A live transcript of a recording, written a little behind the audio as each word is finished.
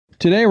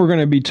Today we're going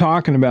to be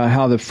talking about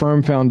how the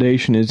firm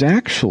foundation is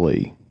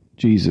actually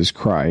Jesus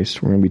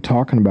Christ. We're going to be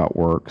talking about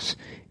works.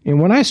 And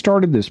when I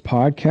started this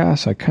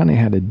podcast, I kind of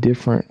had a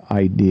different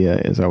idea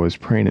as I was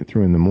praying it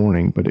through in the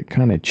morning, but it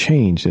kind of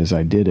changed as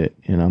I did it.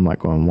 And I'm like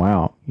going,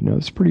 wow,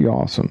 it's pretty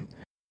awesome.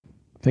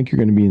 I think you're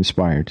going to be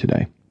inspired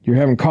today. You're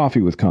having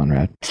coffee with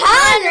Conrad.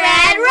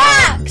 Conrad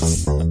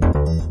rocks!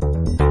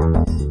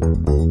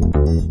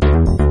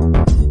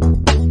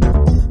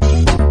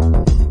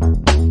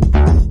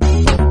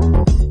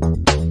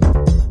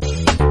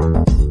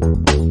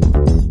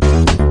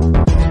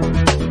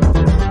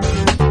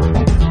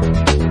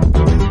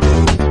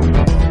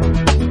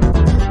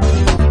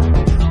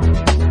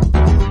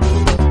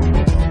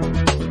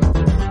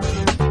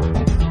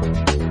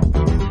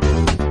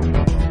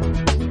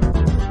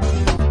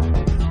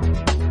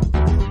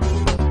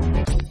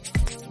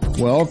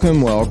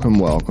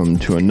 Welcome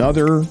to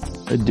another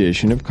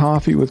edition of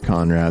Coffee with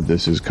Conrad.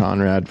 This is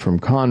Conrad from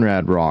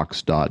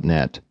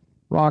ConradRocks.net.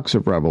 Rocks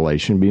of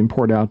Revelation being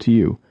poured out to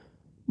you.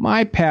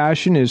 My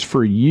passion is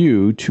for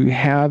you to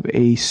have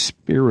a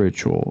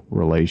spiritual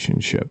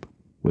relationship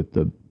with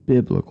the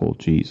biblical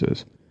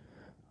Jesus.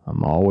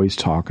 I'm always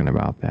talking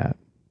about that.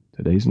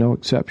 Today's no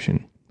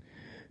exception.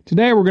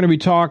 Today we're going to be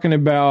talking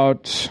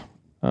about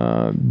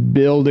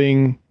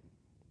building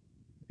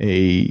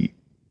a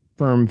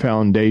firm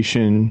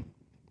foundation,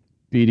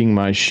 feeding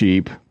my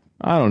sheep.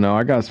 I don't know.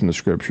 I got some of the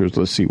scriptures.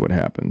 Let's see what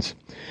happens.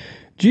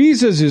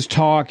 Jesus is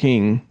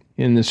talking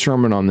in the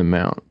Sermon on the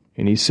Mount,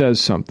 and he says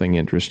something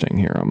interesting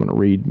here. I'm going to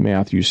read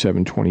Matthew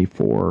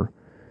 7:24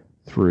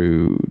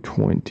 through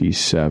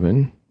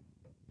 27.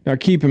 Now,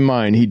 keep in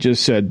mind, he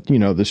just said,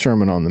 the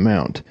Sermon on the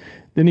Mount.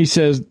 Then he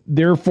says,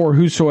 therefore,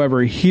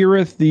 whosoever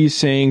heareth these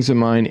sayings of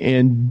mine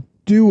and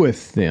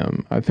doeth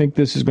them. I think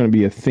this is going to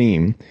be a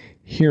theme,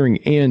 hearing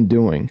and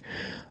doing.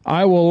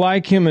 I will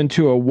like him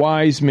unto a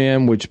wise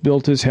man which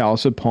built his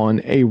house upon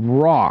a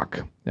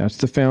rock. That's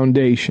the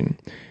foundation.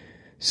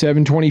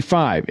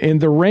 7:25. And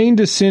the rain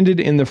descended,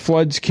 and the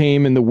floods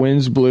came, and the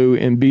winds blew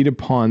and beat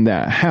upon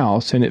that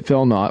house, and it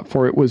fell not,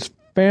 for it was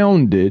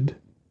founded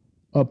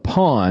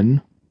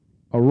upon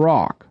a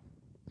rock.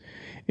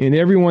 And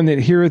everyone that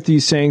heareth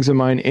these sayings of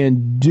mine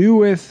and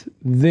doeth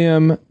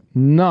them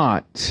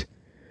not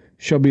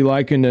shall be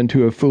likened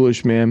unto a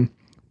foolish man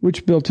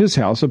which built his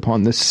house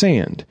upon the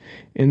sand.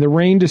 And the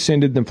rain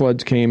descended, and the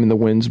floods came, and the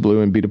winds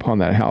blew and beat upon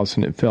that house,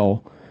 and it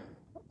fell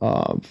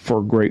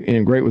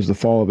great was the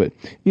fall of it.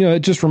 It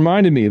just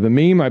reminded me of a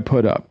meme I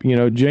put up.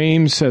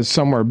 James says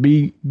somewhere,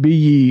 be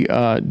ye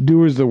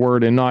doers of the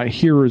word and not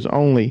hearers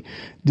only,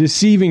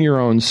 deceiving your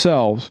own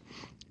selves.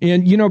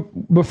 And,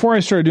 before I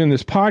started doing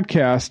this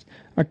podcast,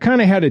 I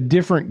kind of had a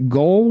different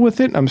goal with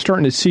it. I'm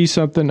starting to see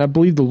something. I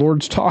believe the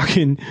Lord's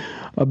talking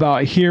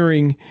about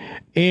hearing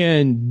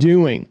and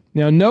doing.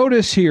 Now,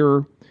 notice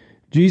here,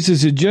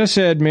 Jesus had just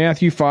said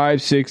Matthew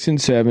 5, 6, and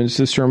 7. It's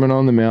the Sermon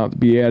on the Mount, the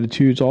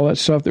Beatitudes, all that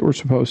stuff that we're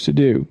supposed to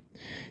do.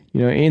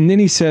 And then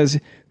he says,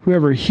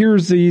 whoever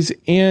hears these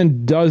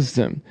and does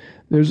them.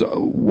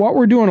 What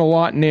we're doing a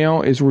lot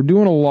now is we're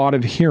doing a lot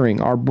of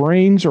hearing. Our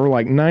brains are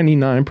like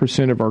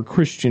 99% of our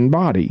Christian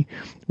body.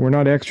 We're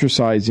not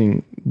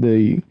exercising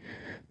the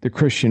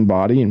Christian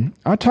body. And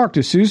I talked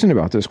to Susan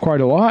about this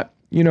quite a lot.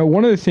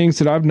 One of the things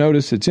that I've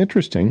noticed that's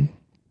interesting,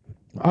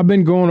 I've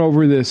been going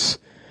over this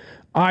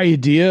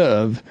idea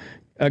of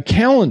a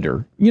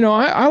calendar.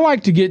 I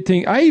like to get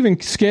things, I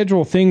even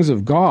schedule things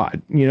of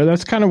God.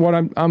 That's kind of what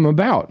I'm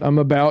about. I'm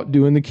about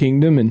doing the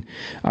kingdom, and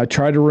I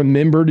try to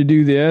remember to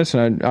do this,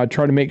 and I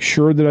try to make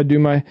sure that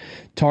I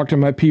talk to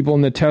my people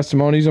in the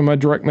testimonies on my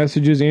direct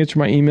messages, answer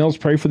my emails,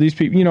 pray for these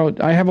people.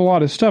 I have a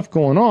lot of stuff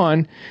going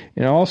on,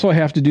 and I also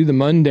have to do the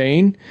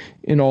mundane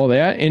and all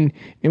that. And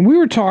we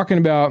were talking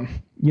about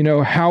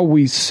how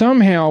we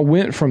somehow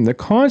went from the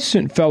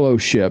constant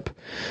fellowship,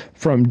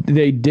 from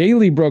they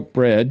daily broke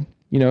bread,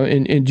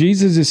 and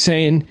Jesus is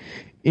saying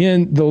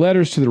in the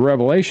letters to the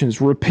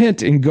Revelations,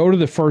 repent and go to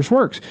the first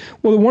works.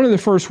 Well, one of the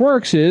first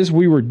works is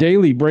we were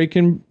daily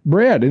breaking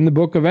bread in the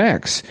book of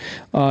Acts.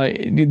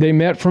 They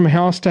met from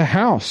house to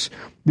house.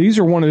 These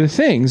are one of the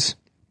things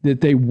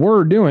that they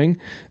were doing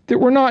that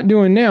we're not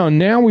doing now.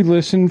 Now we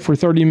listen for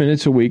 30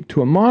 minutes a week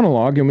to a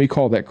monologue, and we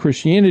call that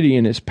Christianity,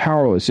 and it's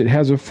powerless. It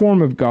has a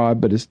form of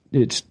God, but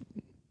it's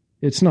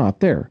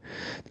not there.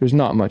 There's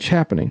not much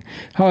happening.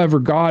 However,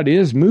 God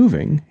is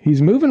moving.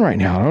 He's moving right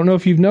now. I don't know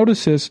if you've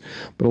noticed this,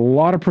 but a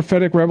lot of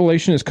prophetic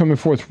revelation is coming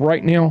forth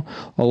right now.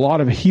 A lot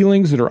of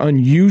healings that are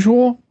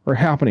unusual are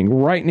happening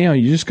right now.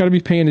 You just got to be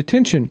paying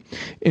attention.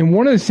 And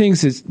one of the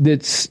things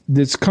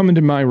that's coming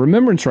to my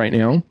remembrance right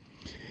now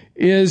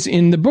is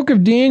in the book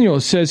of Daniel.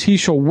 It says, he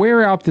shall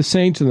wear out the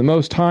saints of the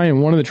Most High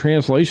in one of the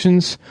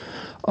translations.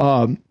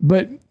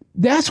 But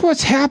that's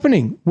what's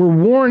happening. We're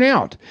worn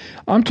out.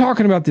 I'm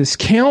talking about this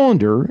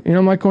calendar, and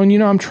I'm like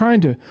going, I'm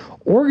trying to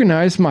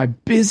organize my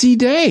busy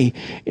day.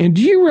 And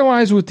do you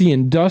realize with the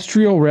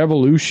Industrial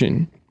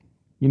Revolution,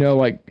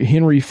 like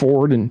Henry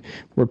Ford, and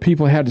where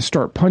people had to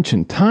start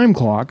punching time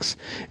clocks.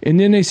 And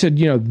then they said,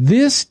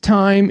 this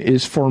time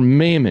is for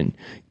Mammon.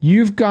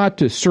 You've got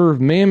to serve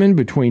Mammon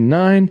between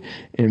 9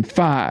 and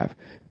 5.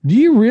 Do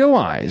you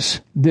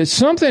realize that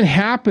something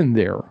happened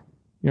there?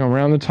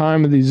 Around the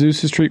time of the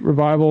Azusa Street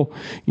revival,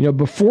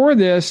 before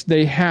this,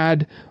 they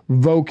had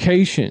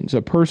vocations.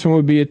 A person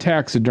would be a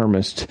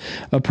taxidermist.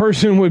 A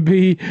person would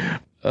be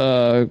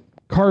a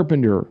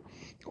carpenter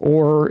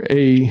or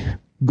a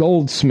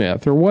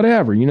goldsmith or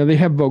whatever. They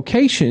have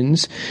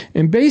vocations,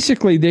 and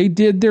basically they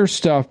did their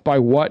stuff by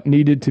what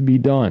needed to be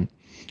done.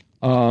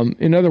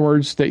 In other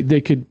words, they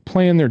could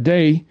plan their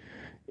day,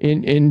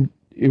 and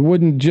it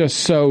wouldn't just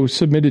so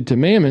submitted to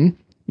Mammon.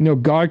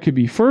 God could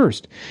be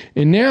first.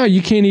 And now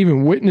you can't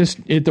even witness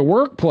at the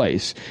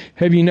workplace.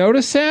 Have you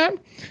noticed that?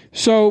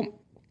 So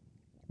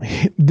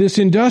this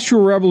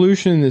industrial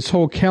revolution, this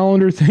whole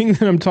calendar thing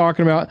that I'm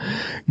talking about,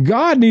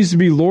 God needs to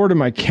be Lord of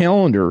my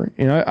calendar.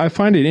 And I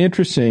find it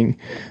interesting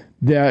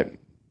that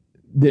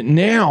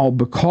now,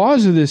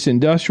 because of this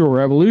industrial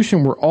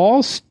revolution, we're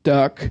all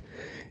stuck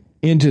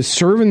into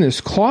serving this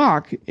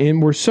clock,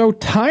 and we're so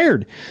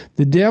tired.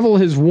 The devil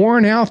has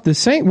worn out the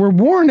saint. We're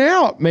worn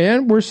out,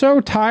 man. We're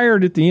so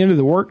tired at the end of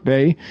the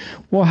workday.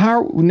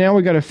 Well, now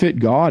we got to fit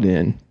God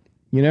in,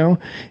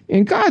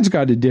 and God's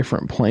got a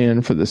different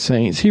plan for the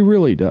saints. He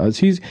really does.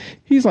 He's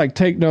like,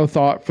 take no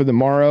thought for the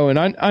morrow. And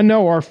I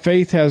know our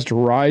faith has to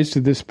rise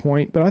to this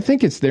point, but I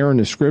think it's there in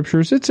the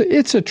scriptures.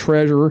 It's a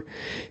treasure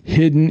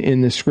hidden in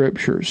the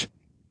scriptures.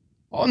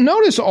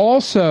 Notice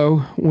also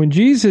when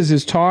Jesus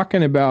is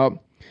talking about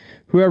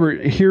whoever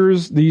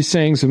hears these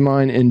sayings of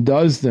mine and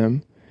does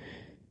them,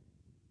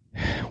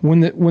 when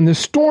the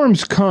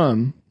storms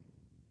come,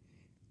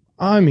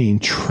 I mean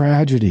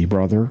tragedy,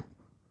 brother.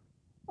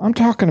 I'm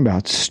talking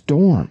about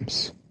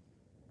storms.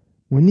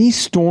 When these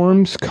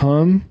storms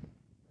come,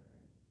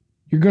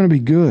 you're going to be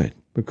good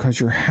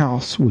because your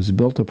house was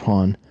built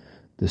upon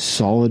the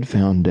solid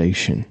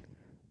foundation,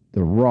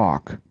 the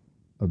rock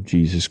of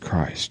Jesus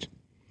Christ.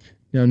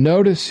 Now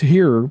notice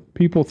here,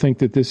 people think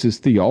that this is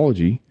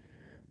theology,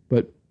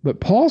 but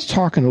Paul's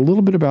talking a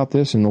little bit about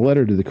this in the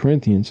letter to the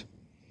Corinthians.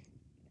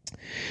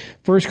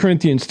 1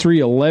 Corinthians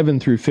 3:11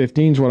 through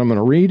 15 is what I'm going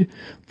to read.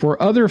 For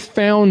other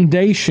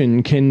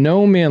foundation can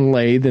no man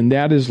lay than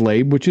that is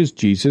laid, which is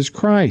Jesus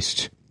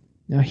Christ.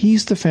 Now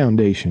he's the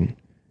foundation.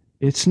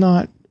 It's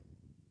not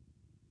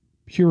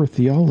pure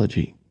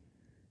theology.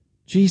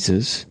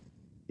 Jesus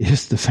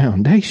is the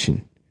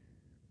foundation.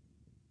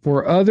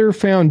 For other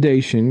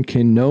foundation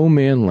can no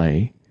man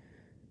lay,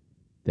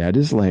 that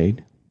is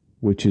laid,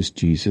 which is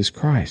Jesus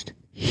Christ.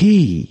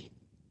 We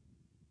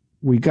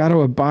got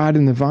to abide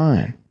in the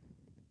vine.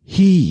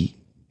 He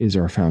is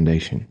our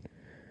foundation.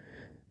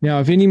 Now,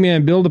 if any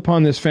man build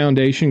upon this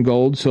foundation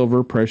gold,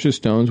 silver, precious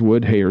stones,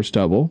 wood, hay, or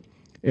stubble,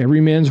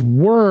 every man's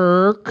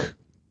work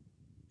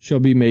shall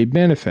be made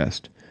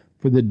manifest,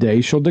 for the day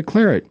shall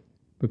declare it,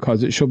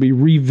 because it shall be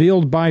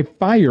revealed by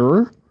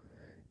fire,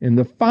 and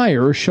the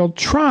fire shall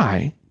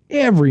try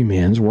every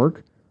man's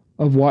work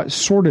of what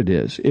sort it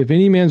is. If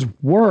any man's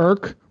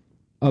work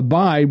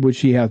abide which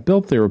he hath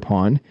built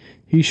thereupon,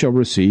 he shall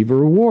receive a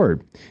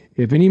reward.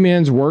 If any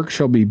man's work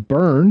shall be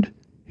burned,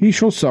 he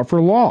shall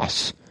suffer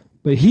loss,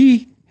 but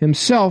he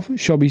himself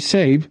shall be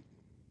saved,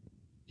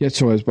 yet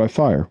so as by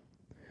fire.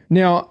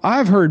 Now,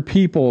 I've heard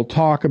people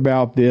talk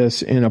about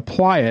this and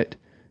apply it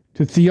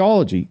to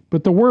theology,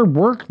 but the word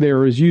work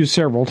there is used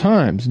several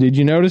times. Did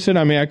you notice it?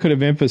 I mean, I could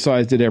have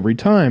emphasized it every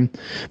time,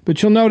 but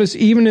you'll notice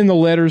even in the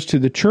letters to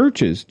the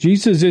churches,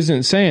 Jesus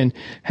isn't saying,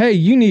 hey,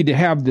 you need to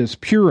have this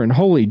pure and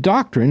holy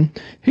doctrine.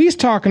 He's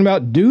talking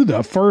about do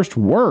the first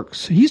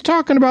works. He's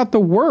talking about the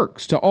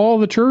works to all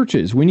the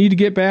churches. We need to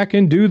get back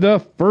and do the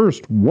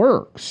first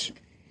works.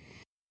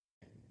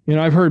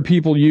 I've heard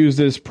people use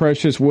this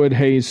precious wood,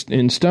 hay,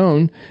 and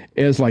stone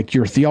as like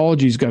your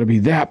theology's got to be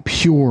that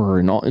pure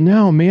and all.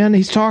 No, man,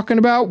 he's talking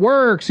about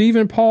works.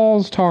 Even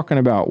Paul's talking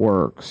about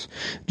works.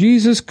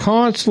 Jesus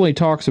constantly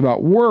talks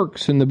about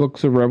works in the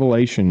books of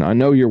Revelation. I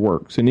know your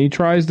works. And he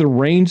tries the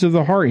reins of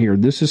the heart here.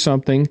 This is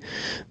something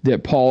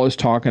that Paul is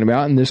talking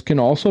about, and this can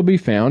also be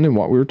found in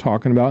what we were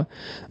talking about,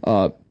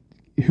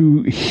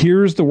 who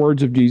hears the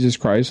words of Jesus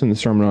Christ in the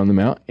Sermon on the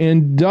Mount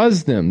and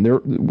does them. They're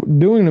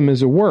doing them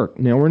as a work.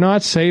 Now, we're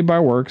not saved by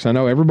works. I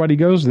know everybody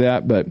goes to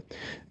that, but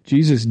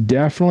Jesus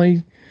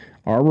definitely,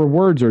 our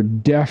rewards are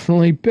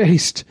definitely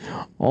based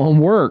on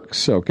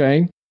works,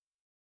 okay?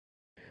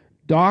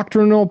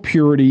 Doctrinal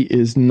purity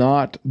is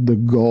not the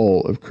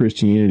goal of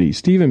Christianity.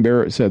 Stephen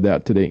Barrett said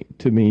that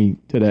to me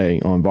today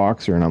on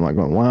Voxer, and I'm like,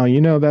 wow,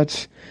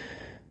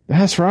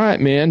 that's right,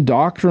 man.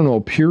 Doctrinal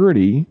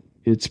purity,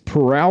 it's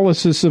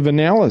paralysis of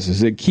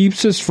analysis. It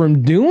keeps us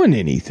from doing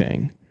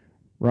anything,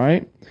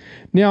 right?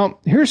 Now,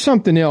 here's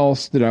something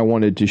else that I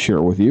wanted to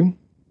share with you.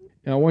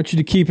 Now, I want you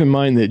to keep in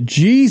mind that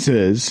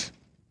Jesus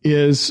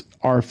is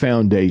our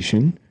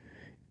foundation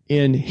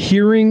in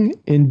hearing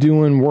and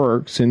doing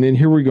works. And then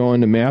here we go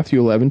into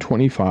Matthew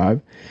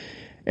 11:25.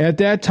 At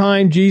that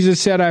time, Jesus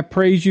said, I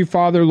praise you,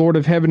 Father, Lord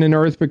of heaven and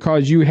earth,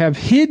 because you have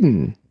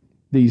hidden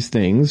these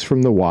things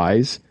from the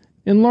wise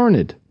and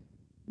learned.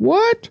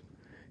 What?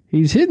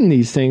 He's hidden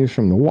these things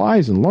from the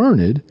wise and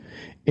learned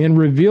and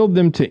revealed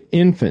them to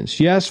infants.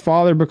 Yes,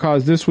 Father,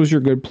 because this was your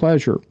good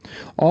pleasure.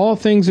 All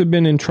things have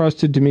been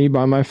entrusted to me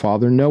by my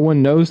Father. No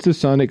one knows the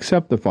Son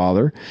except the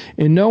Father,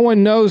 and no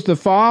one knows the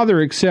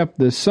Father except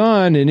the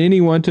Son, and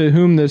anyone to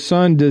whom the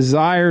Son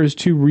desires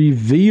to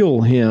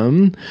reveal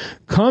him.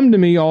 Come to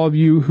me, all of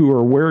you who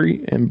are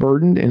weary and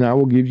burdened, and I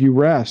will give you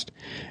rest.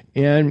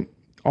 And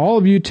all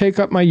of you take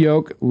up my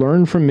yoke,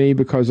 learn from me,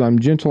 because I'm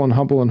gentle and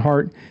humble in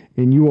heart,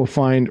 and you will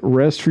find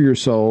rest for your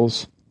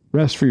souls,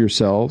 rest for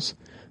yourselves.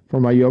 For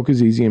my yoke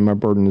is easy and my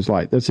burden is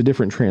light. That's a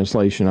different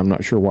translation. I'm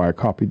not sure why I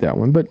copied that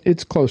one, but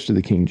it's close to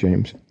the King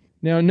James.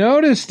 Now,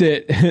 notice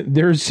that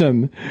there's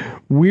some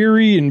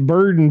weary and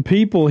burdened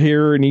people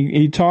here, and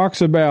he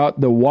talks about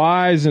the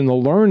wise and the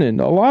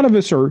learned. A lot of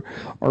us are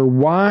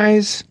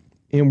wise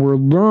and we're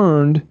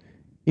learned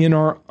in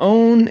our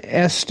own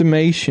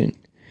estimation.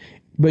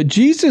 But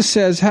Jesus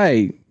says,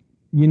 hey,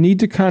 you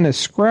need to kind of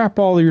scrap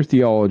all your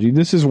theology.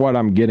 This is what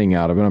I'm getting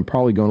out of it. I'm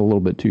probably going a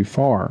little bit too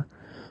far.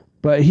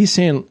 But he's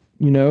saying,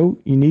 you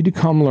need to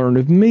come learn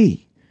of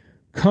me.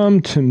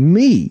 Come to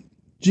me,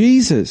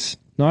 Jesus,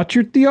 not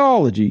your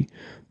theology.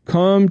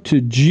 Come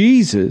to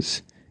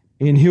Jesus,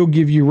 and he'll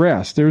give you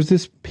rest. There's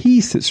this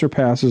peace that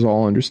surpasses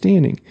all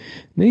understanding.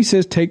 And then he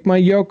says, take my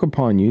yoke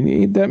upon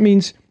you. That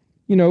means,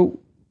 the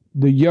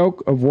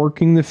yoke of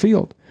working the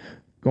field,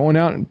 going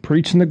out and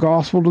preaching the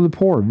gospel to the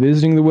poor,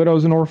 visiting the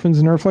widows and orphans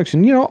in their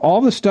affliction.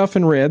 All the stuff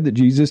in red that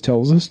Jesus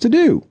tells us to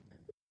do.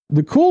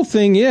 The cool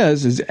thing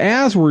is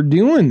as we're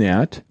doing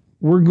that,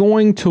 we're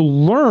going to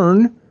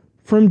learn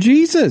from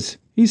Jesus.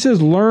 He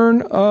says,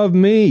 learn of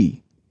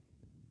me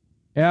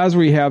as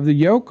we have the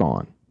yoke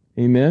on.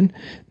 Amen.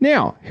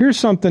 Now, here's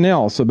something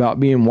else about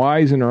being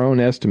wise in our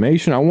own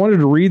estimation. I wanted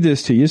to read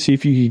this to you, see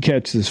if you could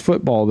catch this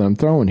football that I'm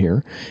throwing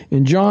here.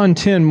 In John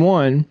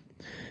 10:1,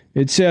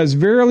 it says,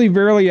 verily,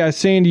 verily, I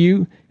say unto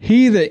you,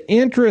 he that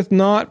entereth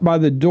not by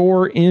the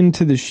door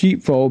into the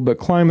sheepfold, but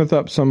climbeth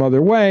up some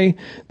other way,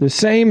 the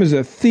same is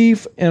a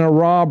thief and a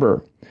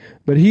robber.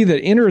 But he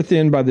that entereth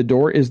in by the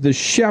door is the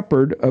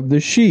shepherd of the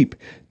sheep.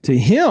 To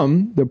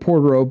him the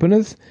porter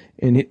openeth,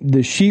 and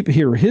the sheep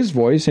hear his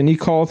voice, and he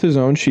calleth his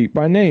own sheep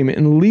by name,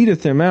 and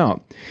leadeth them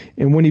out.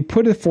 And when he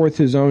putteth forth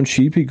his own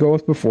sheep, he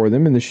goeth before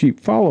them, and the sheep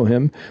follow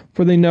him,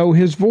 for they know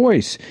his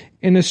voice.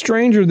 And a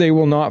stranger they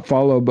will not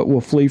follow, but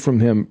will flee from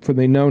him, for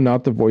they know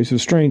not the voice of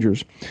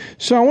strangers.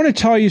 So I want to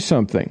tell you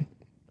something.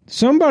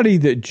 Somebody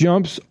that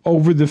jumps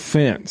over the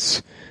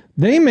fence,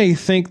 they may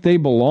think they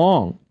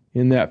belong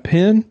in that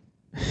pen.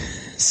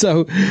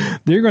 So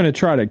they're going to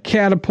try to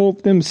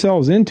catapult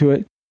themselves into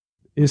it.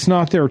 It's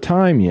not their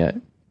time yet.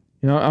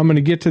 I'm going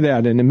to get to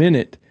that in a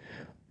minute.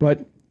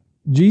 But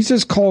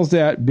Jesus calls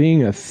that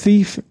being a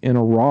thief and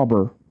a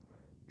robber,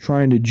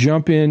 trying to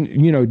jump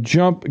in,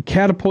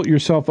 catapult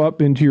yourself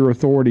up into your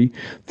authority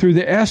through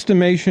the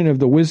estimation of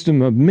the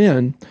wisdom of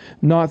men,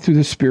 not through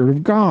the Spirit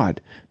of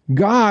God.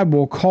 God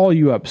will call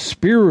you up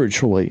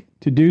spiritually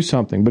to do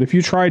something. But if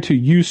you try to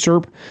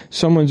usurp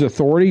someone's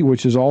authority,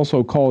 which is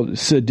also called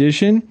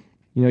sedition,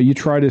 you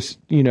try to,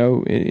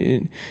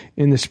 in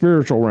the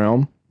spiritual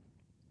realm,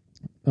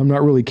 I'm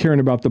not really caring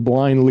about the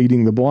blind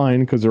leading the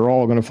blind because they're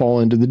all going to fall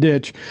into the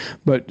ditch.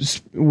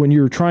 But when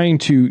you're trying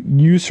to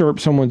usurp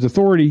someone's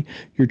authority,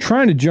 you're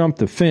trying to jump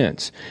the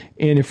fence.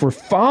 And if we're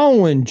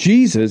following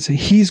Jesus,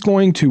 he's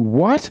going to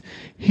what?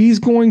 He's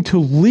going to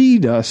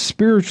lead us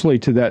spiritually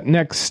to that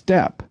next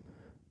step,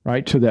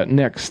 right? To that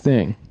next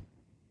thing.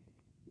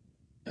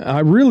 I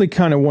really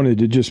kind of wanted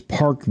to just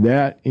park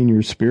that in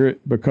your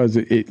spirit because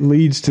it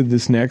leads to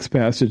this next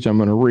passage I'm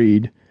going to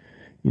read.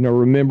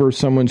 Remember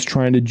someone's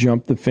trying to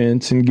jump the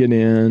fence and get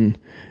in,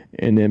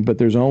 but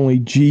there's only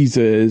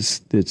Jesus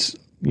that's,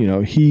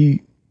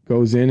 he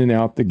goes in and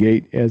out the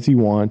gate as he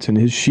wants, and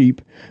his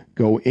sheep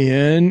go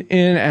in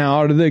and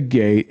out of the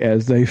gate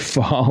as they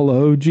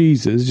follow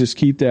Jesus. Just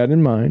keep that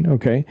in mind,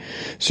 okay?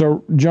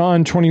 So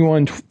John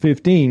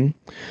 21:15,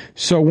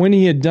 so when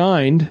he had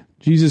dined,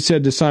 Jesus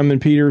said to Simon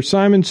Peter,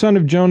 Simon, son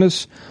of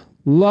Jonas,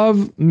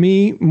 love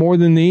me more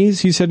than these?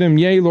 He said to him,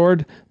 yea,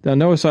 Lord, thou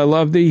knowest I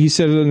love thee. He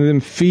said unto them,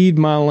 feed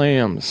my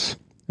lambs.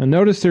 Now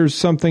notice there's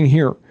something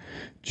here.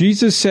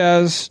 Jesus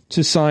says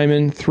to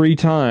Simon 3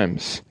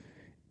 times,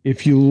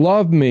 if you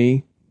love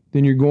me,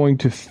 then you're going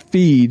to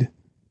feed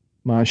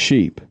my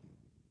sheep.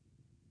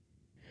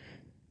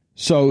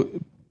 So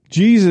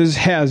Jesus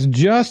has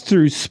just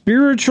through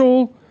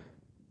spiritual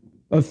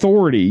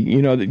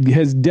authority,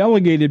 has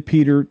delegated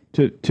Peter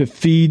to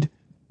feed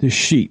the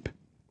sheep.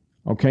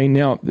 Okay,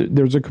 now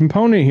there's a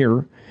component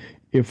here.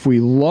 If we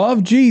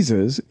love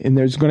Jesus, and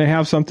there's going to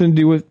have something to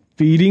do with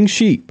feeding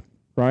sheep,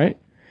 right?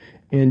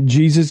 And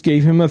Jesus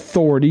gave him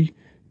authority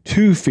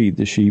to feed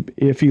the sheep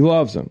if he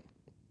loves them,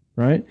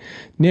 right?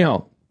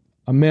 Now,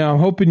 I'm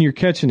hoping you're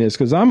catching this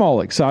because I'm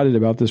all excited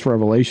about this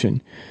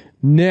revelation.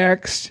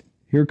 Next,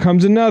 here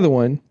comes another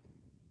one.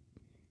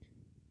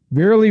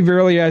 Verily,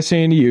 verily, I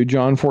say unto you,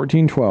 John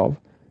 14:12,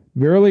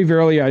 verily,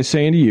 verily, I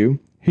say unto you,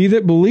 he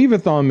that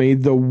believeth on me,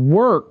 the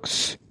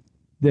works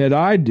that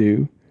I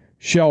do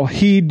shall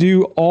he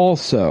do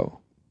also.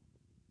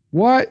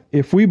 What?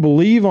 If we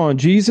believe on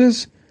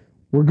Jesus,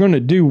 we're going to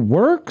do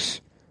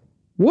works?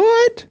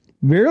 What?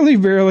 Verily,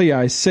 verily,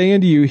 I say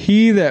unto you,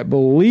 he that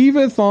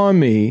believeth on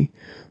me,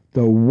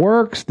 the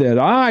works that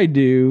I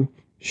do,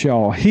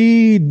 shall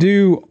he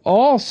do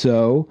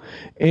also,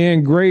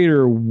 and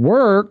greater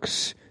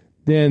works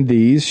than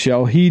these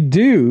shall he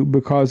do,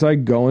 because I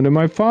go unto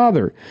my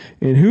Father.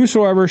 And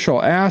whosoever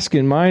shall ask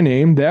in my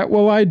name, that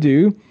will I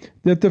do,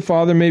 that the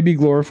Father may be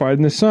glorified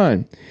in the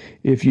Son.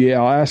 If ye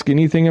ask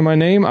anything in my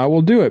name, I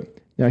will do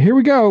it. Now here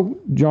we go,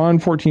 John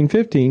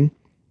 14:15.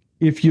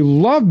 If you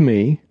love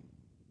me,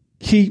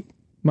 keep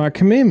my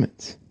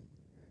commandments.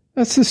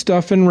 That's the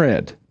stuff in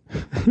red.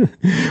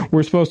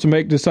 We're supposed to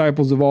make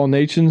disciples of all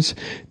nations,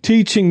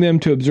 teaching them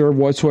to observe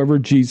whatsoever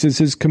Jesus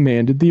has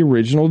commanded the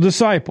original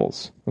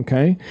disciples.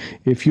 Okay?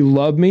 If you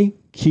love me,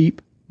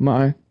 keep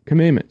my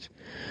commandments.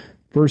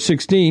 Verse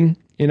 16,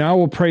 and I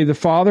will pray the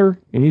Father,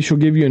 and he shall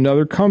give you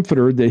another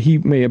comforter, that he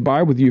may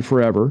abide with you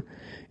forever,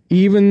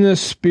 even the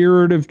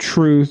Spirit of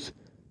truth,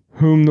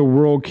 whom the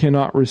world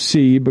cannot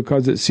receive,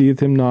 because it seeth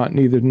him not,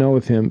 neither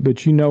knoweth him,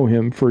 but you know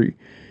him, for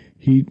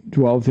he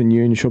dwelleth in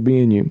you and shall be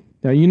in you.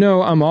 Now, you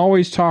know, I'm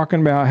always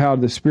talking about how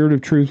the Spirit of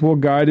truth will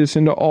guide us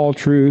into all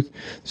truth.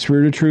 The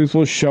Spirit of truth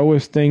will show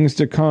us things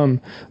to come.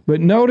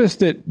 But notice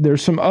that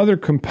there's some other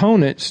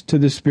components to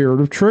the Spirit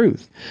of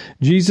truth.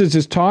 Jesus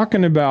is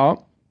talking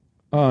about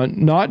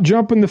not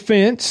jumping the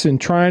fence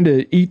and trying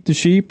to eat the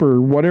sheep or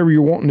whatever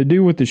you're wanting to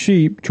do with the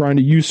sheep, trying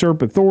to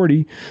usurp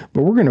authority,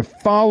 but we're going to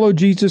follow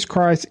Jesus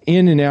Christ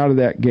in and out of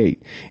that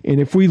gate. And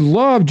if we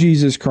love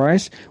Jesus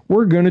Christ,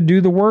 we're going to do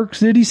the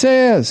works that he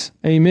says.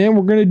 Amen.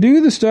 We're going to do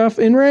the stuff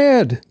in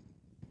red.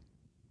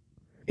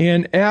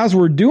 And as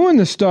we're doing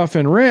the stuff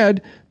in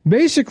red,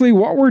 basically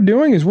what we're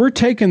doing is we're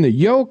taking the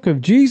yoke of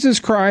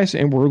Jesus Christ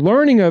and we're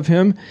learning of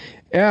him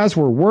as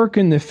we're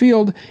working the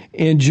field.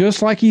 And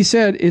just like he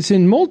said, it's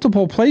in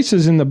multiple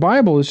places in the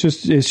Bible. It's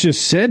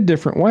just said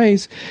different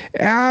ways.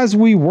 As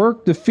we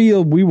work the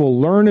field, we will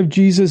learn of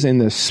Jesus,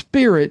 and the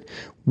Spirit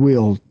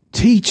will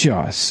teach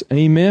us.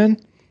 Amen.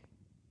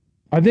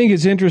 I think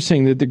it's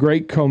interesting that the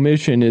Great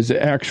Commission is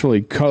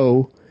actually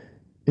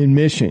in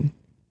mission.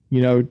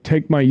 You know,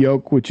 take my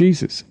yoke with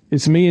Jesus.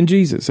 It's me and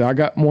Jesus. I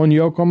got one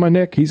yoke on my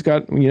neck. He's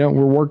got, we're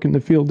working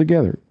the field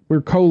together. We're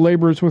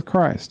co-laborers with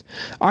Christ.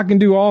 I can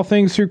do all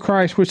things through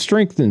Christ, which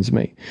strengthens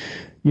me.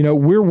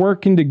 We're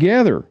working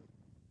together.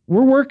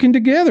 We're working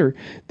together.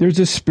 There's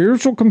a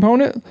spiritual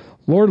component.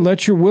 Lord,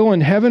 let your will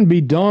in heaven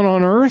be done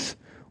on earth.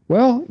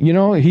 Well,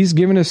 he's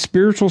given us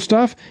spiritual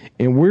stuff,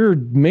 and we're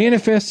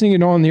manifesting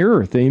it on the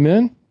earth.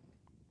 Amen.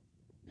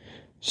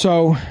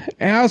 So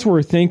as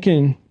we're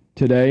thinking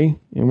today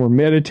and we're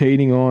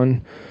meditating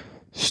on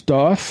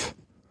stuff,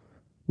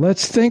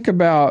 let's think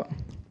about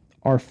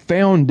our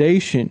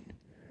foundation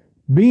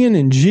being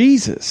in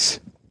Jesus,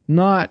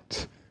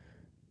 not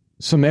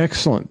some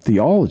excellent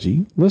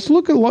theology. Let's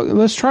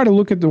try to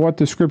look at what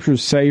the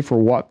scriptures say for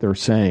what they're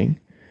saying.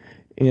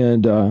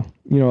 And, a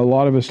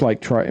lot of us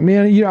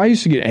I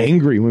used to get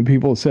angry when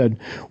people said,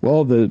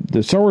 well,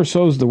 the sower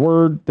sows the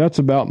word, that's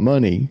about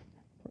money.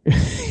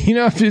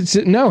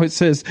 It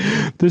says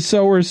the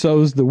sower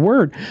sows the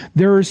word.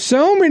 There are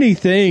so many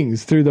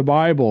things through the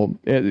Bible,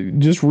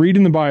 just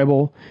reading the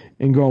Bible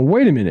and going,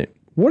 wait a minute.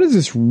 What does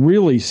this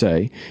really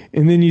say?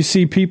 And then you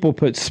see people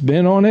put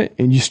spin on it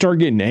and you start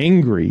getting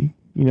angry.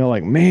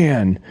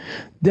 Man,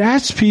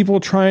 that's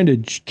people trying to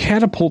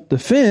catapult the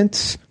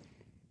fence.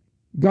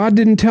 God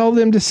didn't tell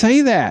them to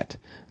say that.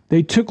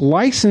 They took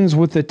license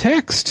with the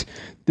text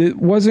that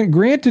wasn't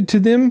granted to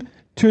them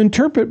to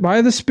interpret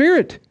by the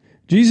Spirit.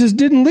 Jesus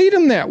didn't lead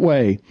them that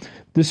way.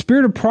 The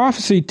Spirit of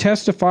prophecy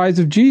testifies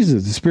of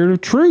Jesus. The Spirit of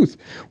truth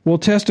will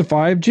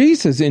testify of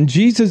Jesus, and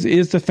Jesus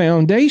is the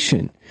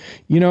foundation.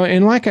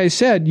 And like I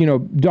said,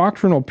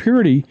 doctrinal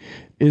purity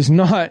is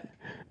not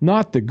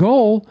the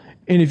goal.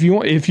 And if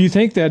you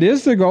think that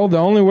is the goal, the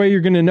only way you're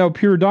going to know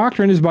pure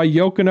doctrine is by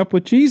yoking up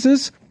with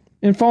Jesus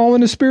and following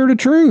the Spirit of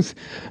truth,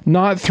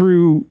 not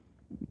through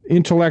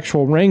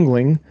intellectual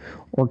wrangling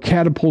or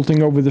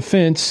catapulting over the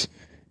fence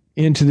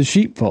into the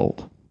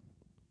sheepfold.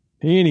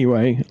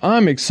 Anyway,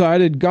 I'm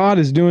excited. God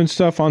is doing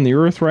stuff on the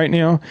earth right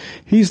now.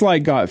 He's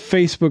got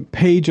Facebook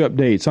page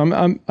updates.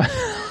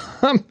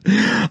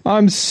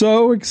 I'm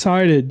so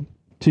excited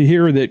to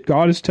hear that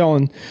God is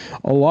telling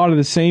a lot of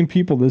the same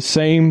people the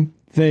same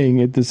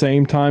thing at the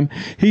same time.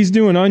 He's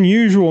doing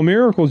unusual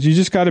miracles. You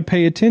just got to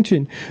pay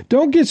attention.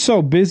 Don't get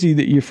so busy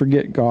that you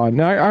forget God.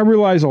 Now, I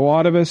realize a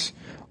lot of us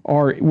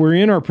we're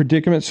in our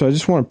predicament, so I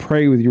just want to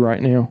pray with you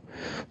right now.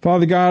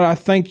 Father God, I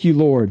thank you,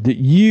 Lord, that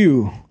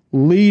you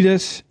lead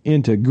us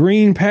into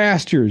green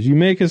pastures. You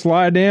make us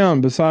lie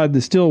down beside the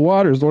still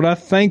waters. Lord, I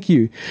thank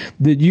you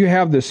that you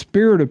have the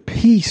spirit of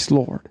peace,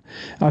 Lord.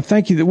 I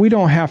thank you that we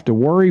don't have to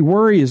worry.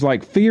 Worry is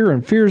like fear,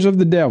 and fears of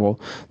the devil.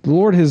 The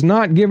Lord has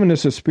not given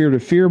us a spirit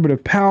of fear, but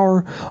of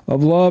power,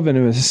 of love, and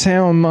of a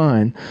sound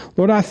mind.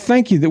 Lord, I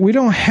thank you that we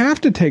don't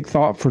have to take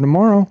thought for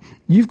tomorrow.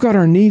 You've got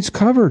our needs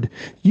covered.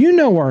 You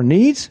know our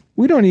needs.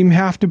 We don't even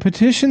have to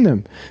petition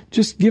them.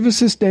 Just give us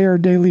this day our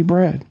daily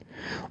bread.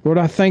 Lord,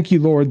 I thank you,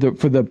 Lord,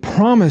 for the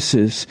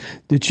promises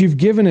that you've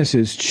given us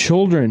as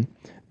children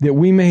that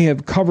we may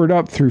have covered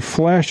up through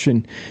flesh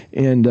and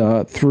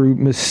through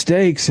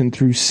mistakes and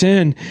through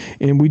sin,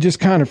 and we just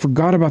kind of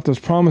forgot about those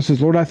promises.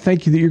 Lord, I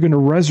thank you that you're going to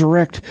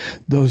resurrect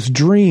those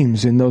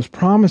dreams and those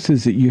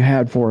promises that you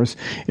had for us.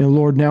 And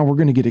Lord, now we're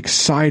going to get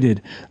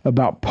excited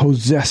about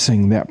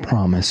possessing that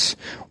promise.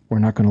 We're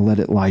not going to let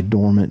it lie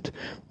dormant.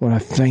 Lord, I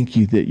thank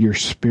you that your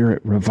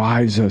Spirit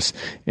revives us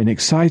and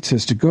excites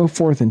us to go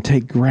forth and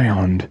take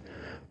ground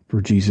for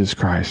Jesus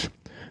Christ.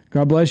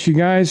 God bless you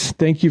guys.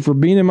 Thank you for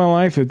being in my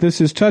life. If this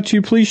has touched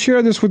you, please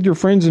share this with your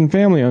friends and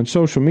family on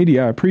social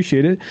media. I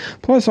appreciate it.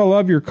 Plus, I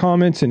love your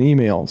comments and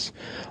emails.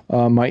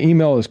 My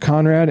email is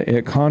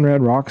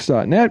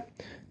conrad@conradrocks.net.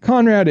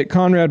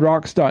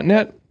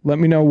 Conrad@conradrocks.net. Let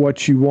me know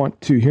what you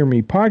want to hear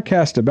me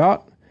podcast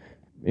about,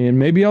 and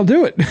maybe I'll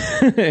do it.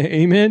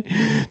 Amen.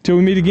 Till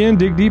we meet again,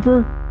 dig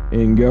deeper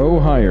and go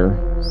higher.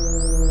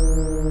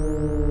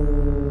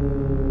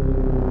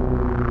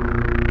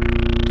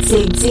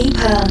 Dig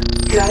deeper,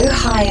 go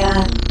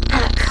higher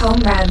at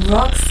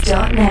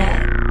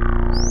conradrocks.net.